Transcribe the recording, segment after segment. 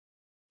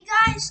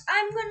guys,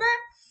 I'm gonna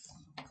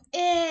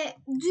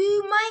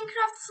do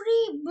Minecraft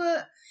free,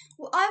 but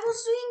I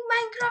was doing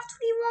Minecraft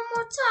free one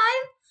more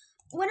time.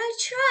 When I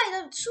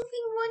tried,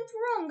 something went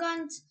wrong,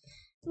 and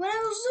when I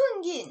was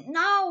doing it,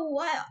 now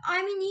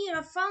I'm in here.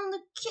 I found a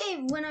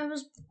cave when I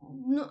was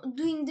not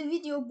doing the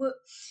video, but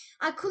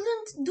I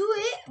couldn't do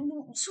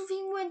it.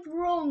 Something went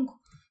wrong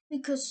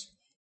because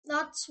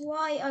that's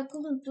why I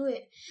couldn't do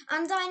it.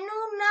 And I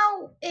know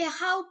now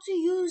how to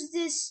use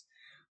this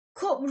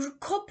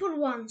copper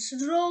ones,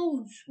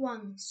 rose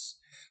ones.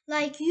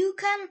 Like you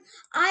can,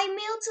 I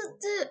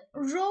melted the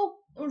raw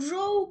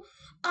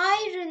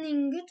iron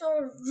ingot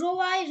or raw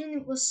iron.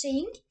 It was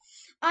saying,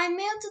 I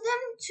melted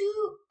them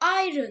to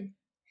iron,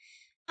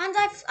 and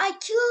I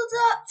killed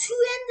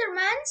two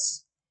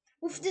endermans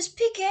with this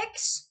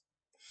pickaxe.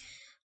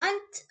 And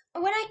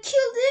when I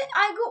killed it,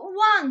 I got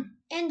one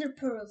ender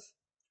pearl.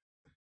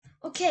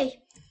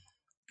 Okay,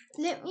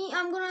 let me.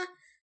 I'm gonna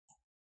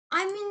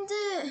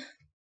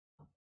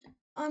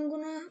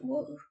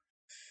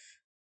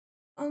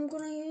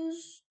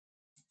use,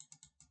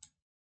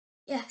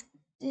 yeah,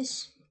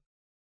 this.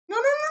 No,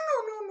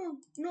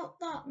 not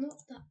that.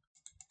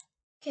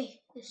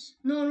 Okay, this.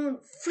 No,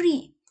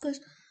 free, because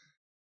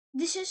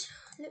this is,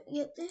 let me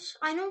get this.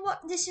 I know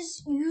what this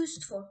is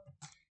used for.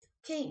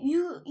 Okay,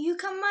 you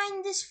can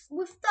mine this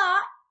with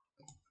that.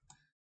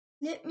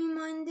 Let me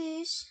mine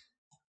this.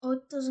 Oh,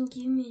 it doesn't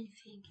give me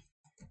anything.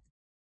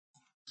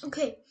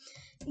 Okay,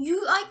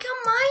 I can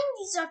mine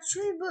these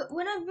actually, but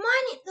when I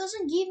mine it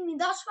doesn't give me.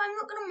 That's why I'm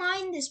not gonna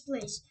mine this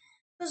place.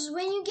 Because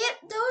when you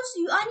get those,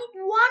 I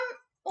need one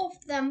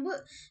of them,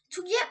 but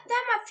to get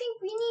them, I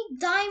think we need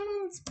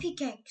diamond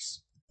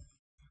pickaxe.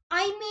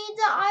 I made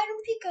the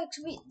iron pickaxe,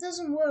 but it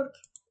doesn't work.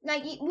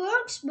 Like it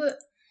works, but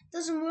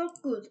doesn't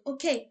work good.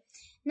 Okay,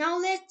 now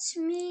I'm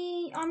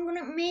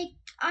gonna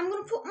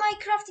put my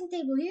crafting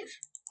table here,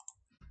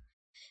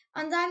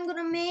 and I'm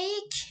gonna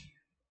make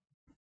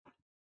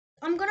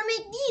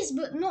these,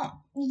 but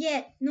not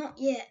yet.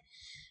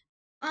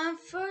 I'm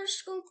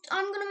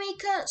gonna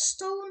make a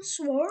stone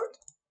sword.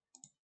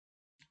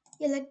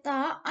 Yeah, like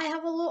that. I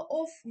have a lot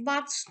of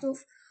bad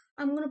stuff.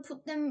 I'm gonna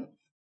put them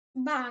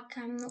back.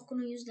 I'm not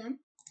gonna use them.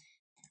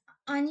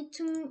 I need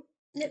to,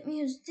 let me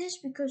use this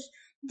because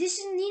this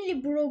is nearly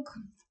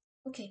broken.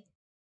 Okay.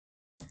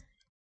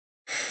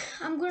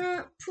 I'm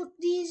gonna put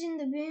these in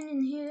the bin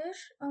in here.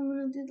 I'm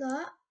gonna do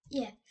that.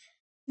 Yeah.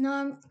 Now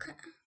I'm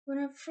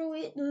gonna throw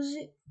it.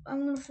 I'm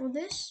gonna throw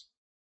this.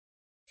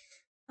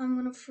 I'm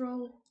gonna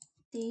throw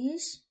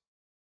these.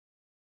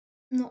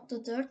 Not the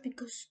dirt,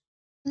 because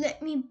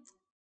let me.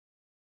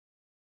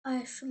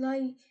 Should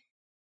I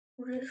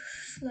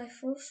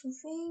throw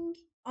something?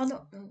 I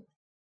don't know.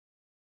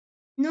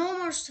 No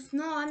more stuff.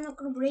 No, I'm not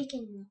gonna break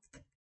anymore.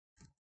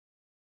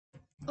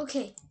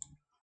 Okay.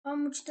 How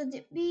much did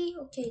it be?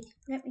 Okay,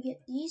 let me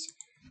get these.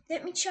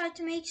 Let me try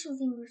to make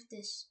something with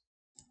this.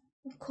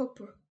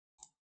 Copper.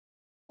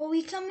 Oh,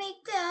 we can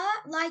make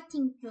that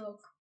lightning block.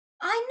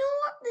 I know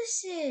what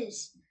this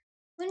is.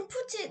 When you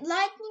put it,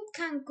 lightning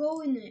can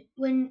go in it.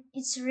 When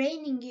it's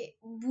raining, it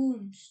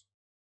booms.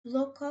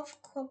 Block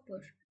of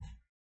copper.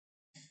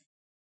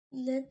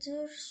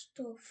 Leather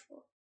stuff.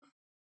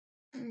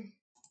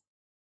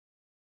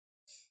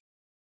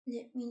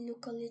 Let me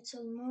look a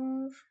little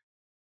more.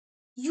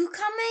 You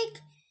can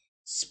make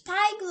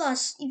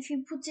spyglass if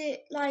you put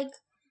it like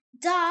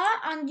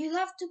that, and you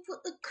have to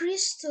put the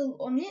crystal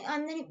on it,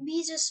 and then it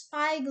be a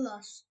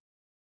spyglass.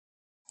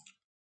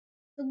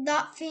 Look,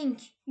 that thing.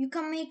 You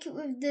can make it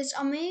with this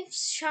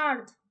amethyst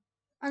shard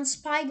and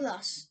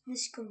spyglass.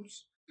 This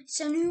comes. It's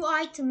a new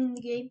item in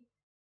the game.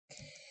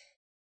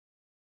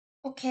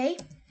 Okay.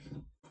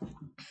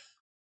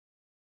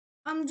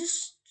 I'm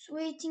just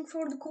waiting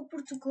for the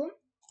copper to come.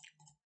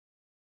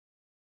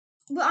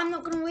 But I'm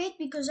not gonna wait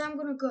because I'm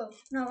gonna go.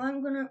 Now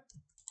I'm gonna,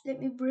 let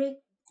me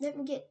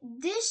get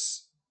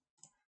this.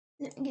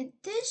 Let me get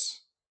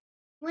this.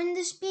 When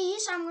this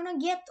piece, I'm gonna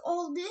get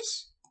all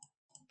this.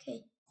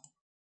 Okay.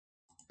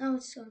 Now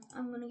it's gone.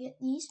 I'm gonna get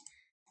these.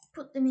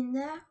 Put them in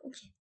there.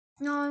 Okay.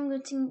 Now I'm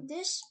getting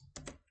this.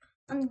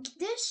 And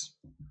this.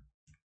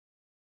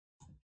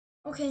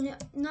 Okay,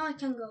 now I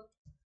can go.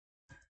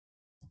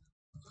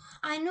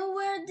 I know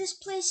where this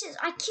place is.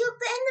 I killed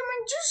the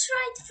Enderman just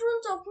right in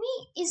front of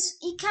me.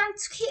 He can't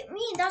hit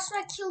me. That's why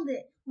I killed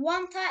it.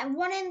 One time,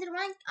 one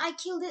Enderman, I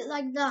killed it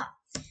like that.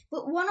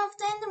 But one of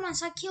the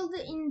Endermans, I killed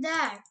it in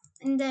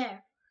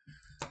there.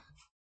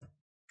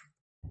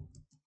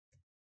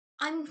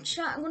 I'm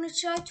gonna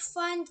try to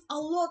find a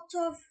lot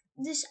of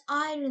this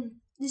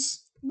iron.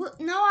 But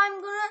now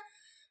I'm gonna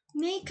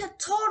make a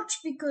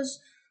torch because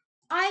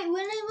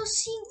when I was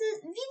seeing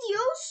the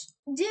videos,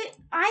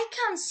 I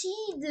can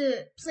see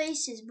the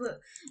places, but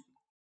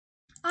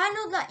I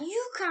know that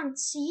you can't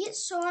see it,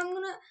 so I'm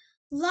gonna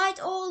light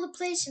all the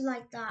places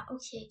like that.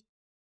 Okay.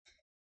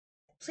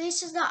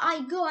 Places that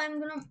I go, I'm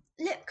gonna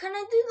can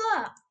I do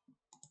that?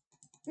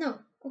 No.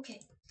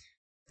 Okay.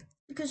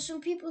 Because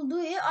some people do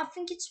it. I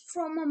think it's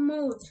from a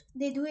mod.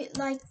 They do it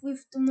like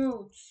with the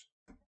mods.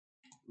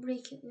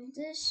 Break it with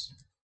this.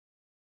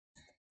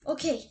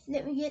 Okay,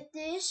 let me get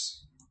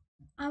this.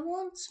 I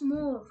want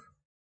more.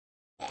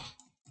 Eh.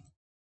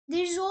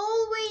 There's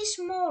always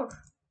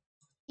more.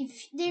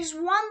 If there's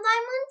one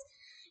diamond,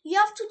 you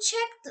have to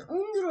check the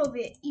under of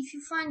it. If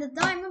you find a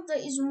diamond that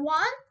is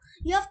one,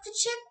 you have to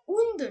check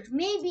under.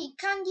 Maybe it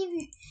can give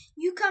you.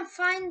 You can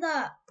find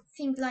a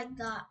thing like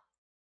that.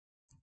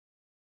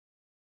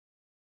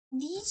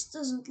 These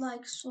doesn't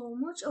like so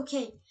much.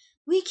 Okay,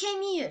 we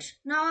came here.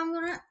 Now I'm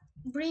gonna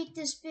break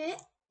this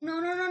bit. No,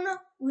 no, no, no.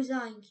 We're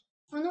dying.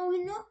 Oh no,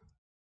 we're not.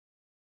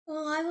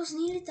 Oh, I was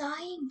nearly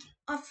dying.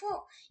 I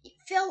thought it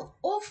fell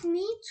off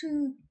me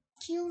to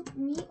kill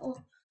me.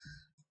 Or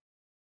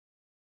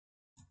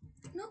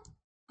no.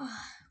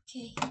 Ah,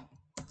 okay.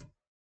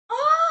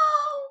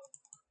 Oh,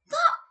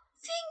 that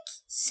thing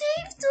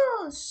saved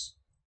us.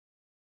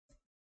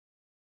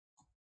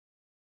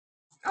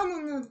 Oh no,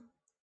 no.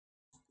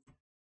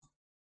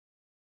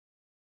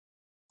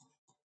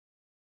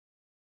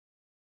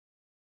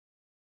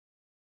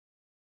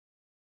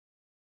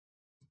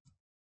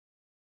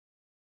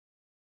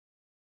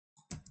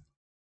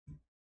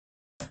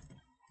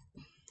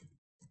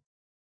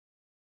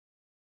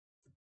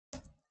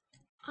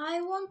 I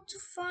want to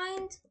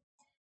find.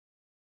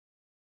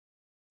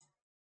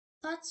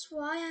 That's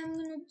why I'm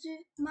gonna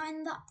do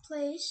mine that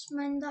place,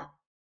 mine that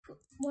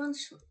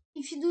once.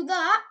 If you do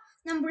that,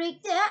 then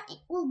break that, it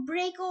will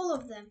break all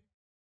of them.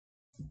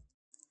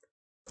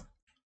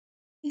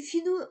 If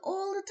you do it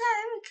all the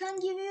time, it can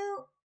give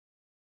you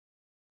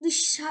the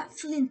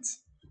flint,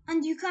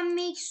 and you can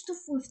make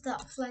stuff with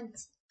that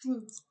flint.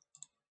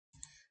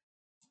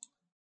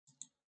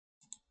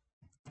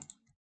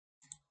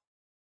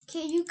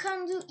 Okay, you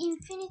can do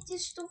infinity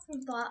stuff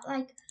with that,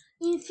 like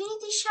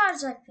infinity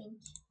shards, I think.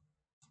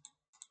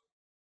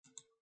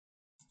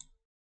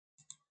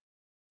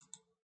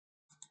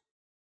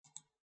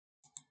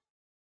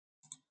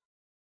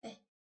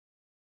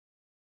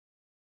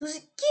 Does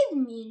it give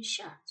me any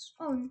shards?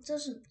 Oh, it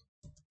doesn't.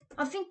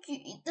 I think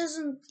it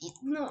doesn't.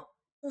 It's not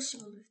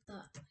possible with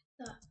that.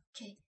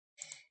 Okay.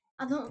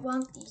 I don't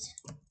want these.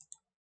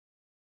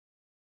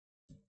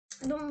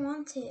 I don't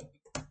want it.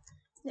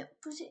 Yeah,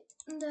 put it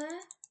in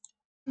there.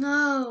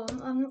 No,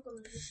 I'm not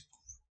gonna just.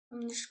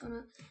 I'm just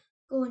gonna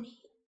go in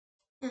here.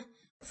 Yeah.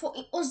 For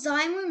it was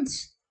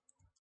diamonds.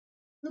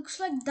 Looks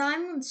like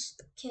diamonds.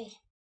 Okay.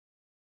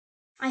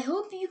 I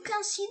hope you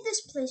can see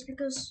this place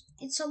because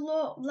it's a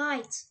lot of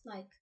light,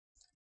 like,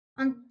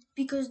 and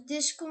because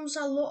this comes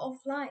a lot of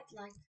light,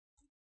 like.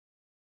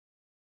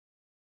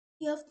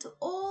 You have to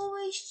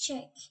always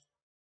check.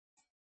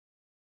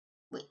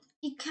 Wait,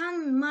 it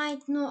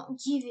might not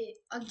give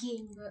it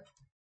again, but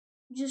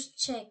just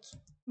check.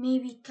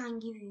 Maybe it can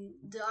give you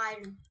the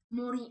iron,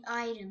 more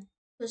iron.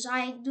 Because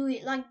I do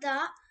it like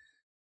that,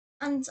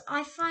 and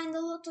I find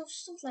a lot of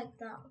stuff like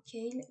that.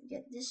 Okay, let me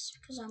get this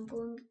because I'm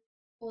going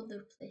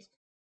other place.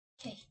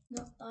 Okay,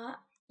 not that.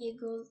 Here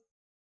go.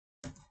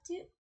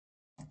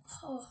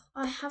 Oh,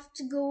 I have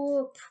to go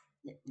up.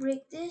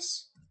 Break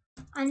this.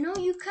 I know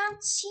you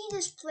can't see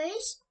this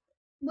place,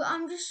 but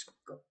I'm just.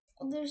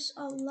 There's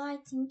a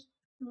lighting.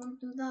 I won't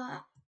do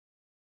that.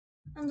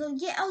 And I'll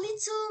get a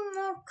little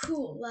more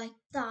cool like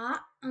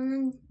that, and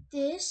then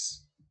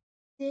this,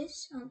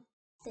 and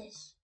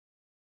this.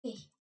 Okay,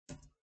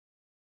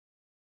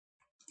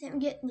 let me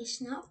get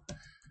this now.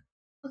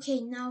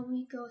 Okay, now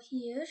we go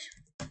here,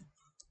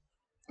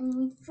 and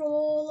we throw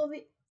all of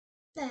it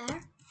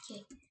there.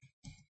 Okay,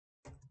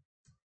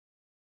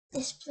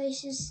 this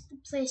place is the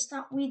place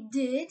that we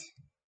did.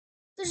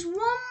 There's 1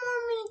 more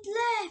minute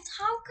left.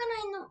 How can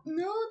I not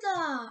know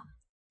that?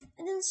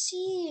 I didn't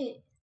see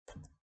it.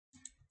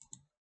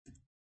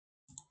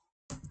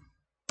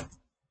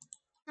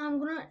 Now I'm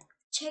gonna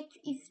check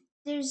if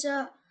there's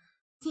a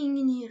thing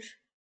in here.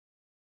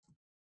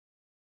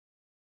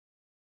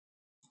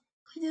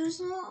 There's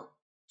no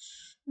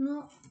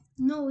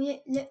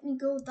yet. Let me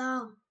go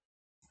down.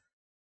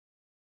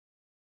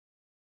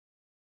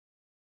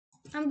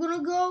 I'm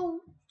gonna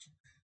go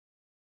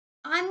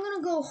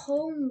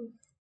home.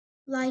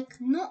 Like,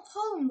 not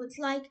home, but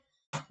like,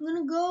 I'm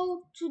gonna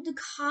go to the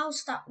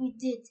house that we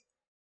did.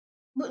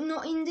 But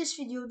not in this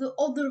video, the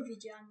other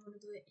video I'm gonna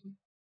do it in.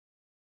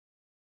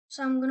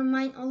 So I'm gonna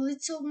mine a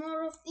little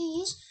more of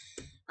these.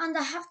 And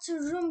I have to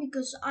run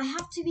because I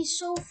have to be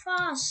so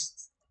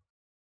fast.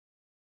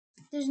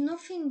 There's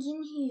nothing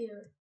in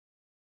here.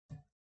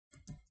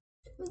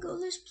 Let me go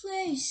this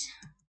place.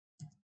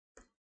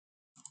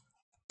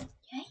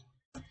 Okay.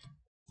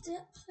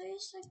 That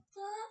place like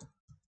that.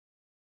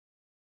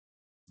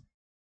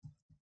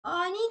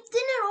 Oh, I need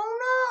dinner. Oh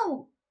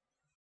no.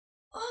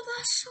 Oh,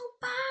 that's so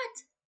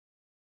bad.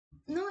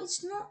 No,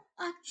 it's not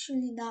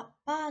actually that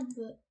bad,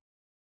 but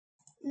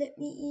let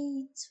me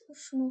eat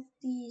some of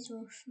these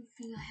or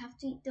something. I have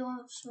to eat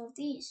some of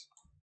these.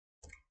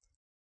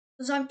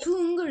 Because I'm too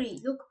hungry.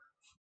 Look.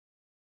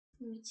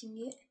 I'm eating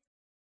it.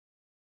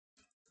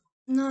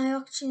 No, I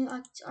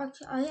accidentally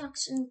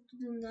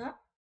did that.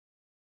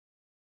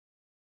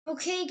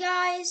 Okay,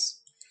 guys.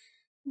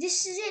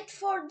 This is it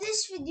for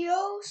this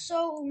video.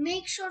 So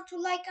make sure to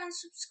like and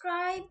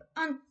subscribe.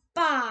 And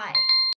bye.